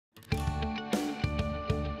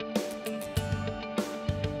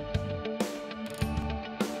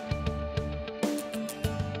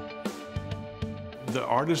The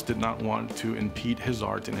artist did not want to impede his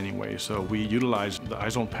art in any way, so we utilized the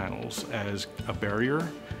iZone panels as a barrier,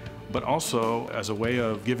 but also as a way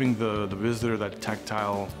of giving the visitor that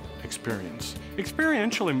tactile experience.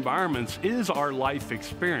 Experiential environments is our life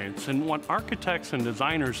experience, and what architects and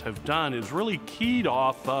designers have done is really keyed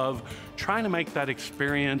off of trying to make that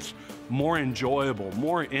experience more enjoyable,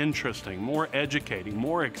 more interesting, more educating,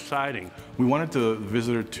 more exciting. We wanted the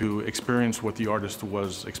visitor to experience what the artist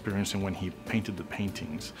was experiencing when he painted the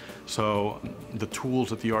paintings. So the tools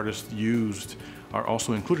that the artist used are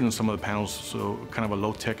also included in some of the panels, so kind of a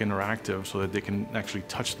low-tech interactive so that they can actually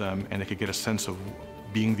touch them and they could get a sense of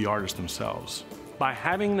being the artist themselves. By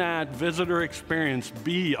having that visitor experience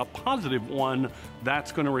be a positive one,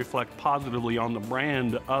 that's going to reflect positively on the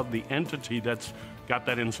brand of the entity that's got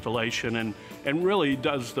that installation and really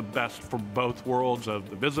does the best for both worlds of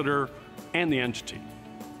the visitor and the entity.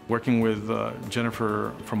 Working with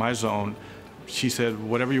Jennifer from iZone, she said,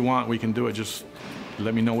 whatever you want, we can do it. Just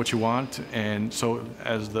let me know what you want. And so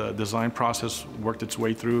as the design process worked its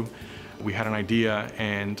way through, we had an idea,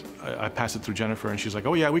 and I passed it through Jennifer, and she's like,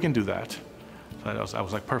 oh yeah, we can do that. So I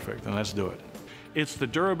was like, perfect, then let's do it. It's the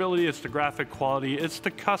durability, it's the graphic quality, it's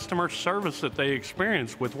the customer service that they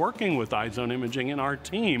experience with working with iZone Imaging and our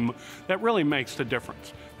team that really makes the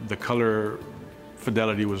difference. The color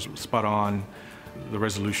fidelity was spot on, the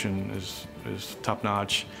resolution is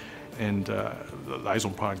top-notch, and the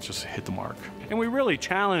iZone product just hit the mark. And we really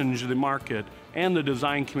challenge the market and the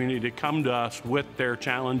design community to come to us with their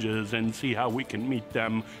challenges and see how we can meet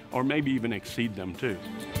them or maybe even exceed them too.